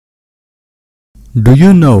Do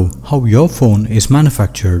you know how your phone is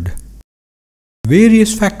manufactured?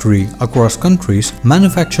 Various factories across countries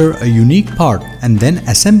manufacture a unique part and then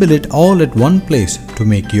assemble it all at one place to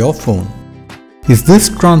make your phone. Is this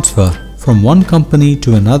transfer from one company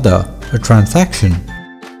to another a transaction?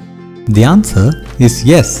 The answer is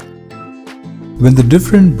yes. When the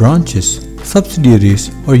different branches,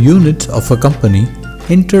 subsidiaries or units of a company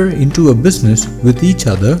enter into a business with each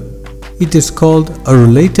other, it is called a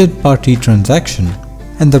related party transaction,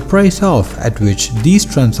 and the price off at which these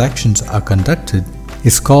transactions are conducted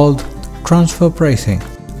is called transfer pricing.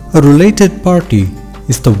 A related party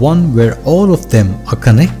is the one where all of them are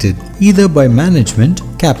connected either by management,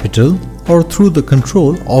 capital, or through the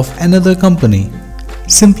control of another company.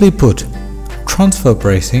 Simply put, transfer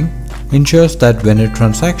pricing ensures that when a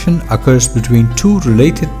transaction occurs between two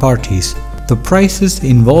related parties, the prices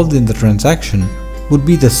involved in the transaction would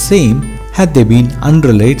be the same had they been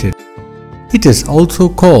unrelated. It is also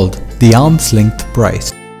called the arm's length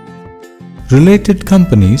price. Related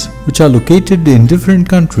companies which are located in different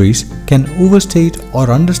countries can overstate or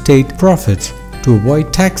understate profits to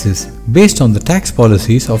avoid taxes based on the tax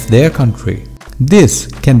policies of their country. This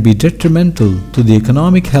can be detrimental to the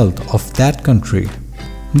economic health of that country.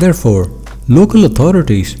 Therefore, local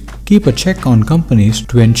authorities keep a check on companies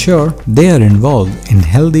to ensure they are involved in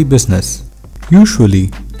healthy business.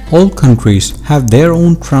 Usually, all countries have their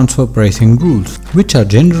own transfer pricing rules, which are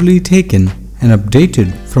generally taken and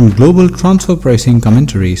updated from global transfer pricing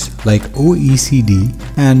commentaries like OECD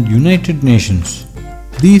and United Nations.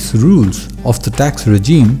 These rules of the tax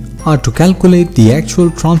regime are to calculate the actual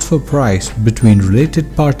transfer price between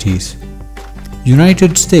related parties.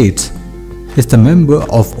 United States is the member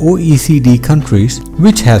of OECD countries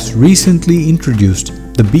which has recently introduced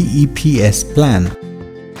the BEPS plan.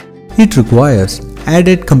 It requires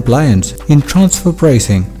added compliance in transfer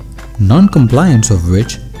pricing, non-compliance of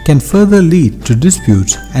which can further lead to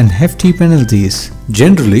disputes and hefty penalties.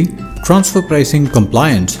 Generally, transfer pricing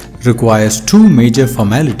compliance requires two major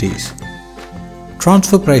formalities: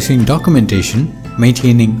 transfer pricing documentation,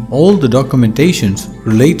 maintaining all the documentations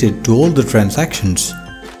related to all the transactions,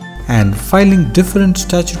 and filing different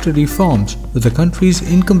statutory forms with the country's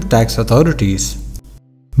income tax authorities.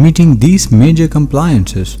 Meeting these major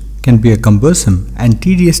compliances can be a cumbersome and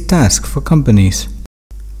tedious task for companies.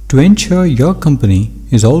 To ensure your company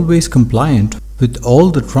is always compliant with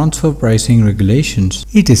all the transfer pricing regulations,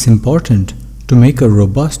 it is important to make a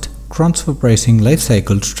robust transfer pricing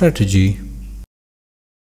lifecycle strategy.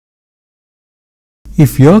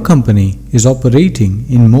 If your company is operating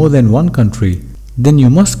in more than one country, then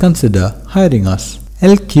you must consider hiring us.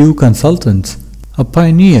 LQ Consultants, a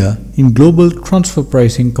pioneer in global transfer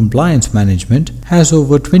pricing compliance management, has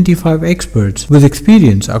over 25 experts with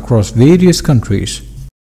experience across various countries.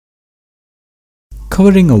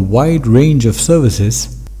 Covering a wide range of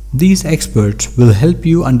services, these experts will help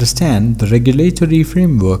you understand the regulatory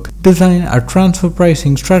framework, design a transfer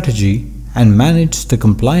pricing strategy, and manage the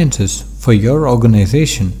compliances for your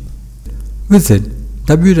organization. Visit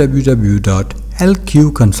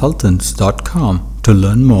www.lqconsultants.com to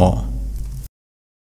learn more.